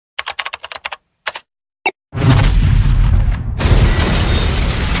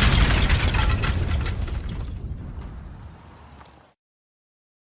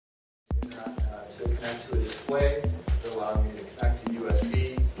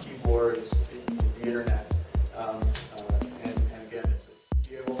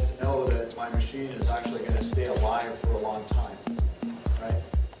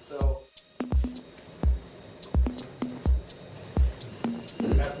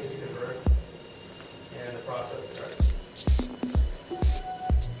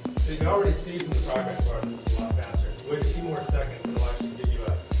already see from the progress bar this is a lot faster. If you wait a few more seconds, it'll actually give you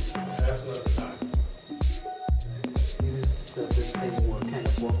an estimate of the time. This is the same kind of work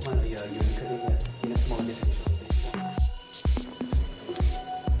when you're cutting in a small definition.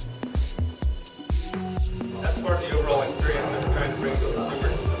 That's part of the overall experience that we're trying to bring to the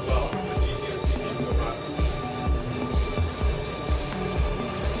consumers as well, the GPU and CPU co-processing.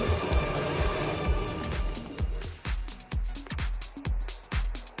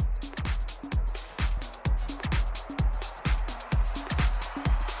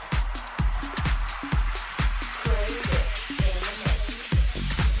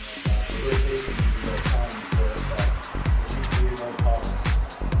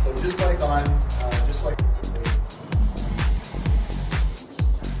 So just like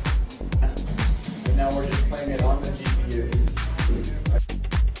and now we're just playing it on the GPU.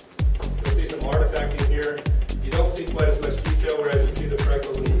 You'll see some artifacting here. You don't see quite as much detail, whereas you see the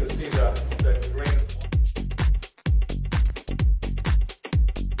freckles and you can see the grain.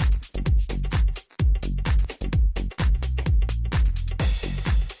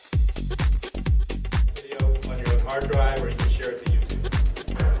 Video on your own hard drive, or you can share it to YouTube.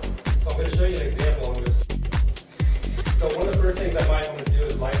 So I'm going to show you an example on this. So one of the first things I might want to do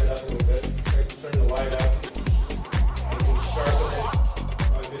is lighten it up a little bit. I can turn the light up. I can sharpen it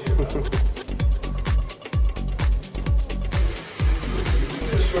on video.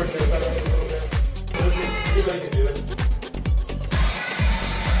 Just shorten this up a little bit. Anybody can do it.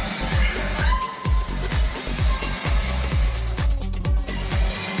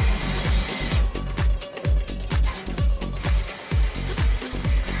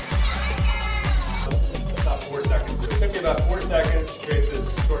 About 4 seconds. So it took me about 4 seconds to create this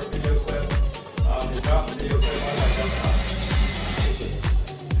short video clip. And drop the video clip on my desktop.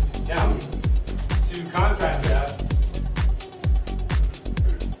 Now, to contrast that,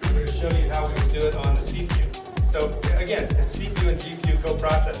 I'm going to show you how we can do it on the CPU. So again, it's CPU and GPU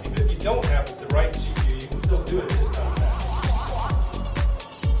co-processing, but if you don't have the right GPU, you can still do it just on that.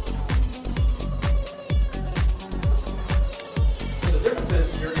 So the difference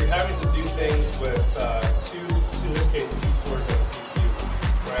is you're having to do things with in this case, 2 cores on the CPU,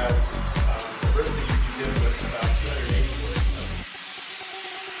 whereas originally you did it with about 280 cores.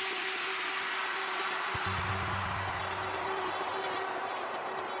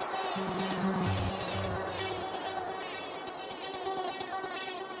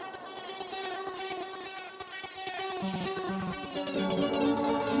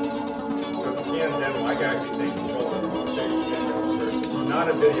 So if you can demo, I can actually take control of it. I'll show you again. This is not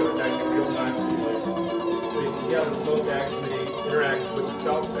a video, it's actually real-time simulation. See how the smoke actually interacts with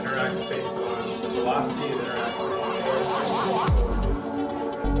itself, interacts based on the velocity, and interacts with the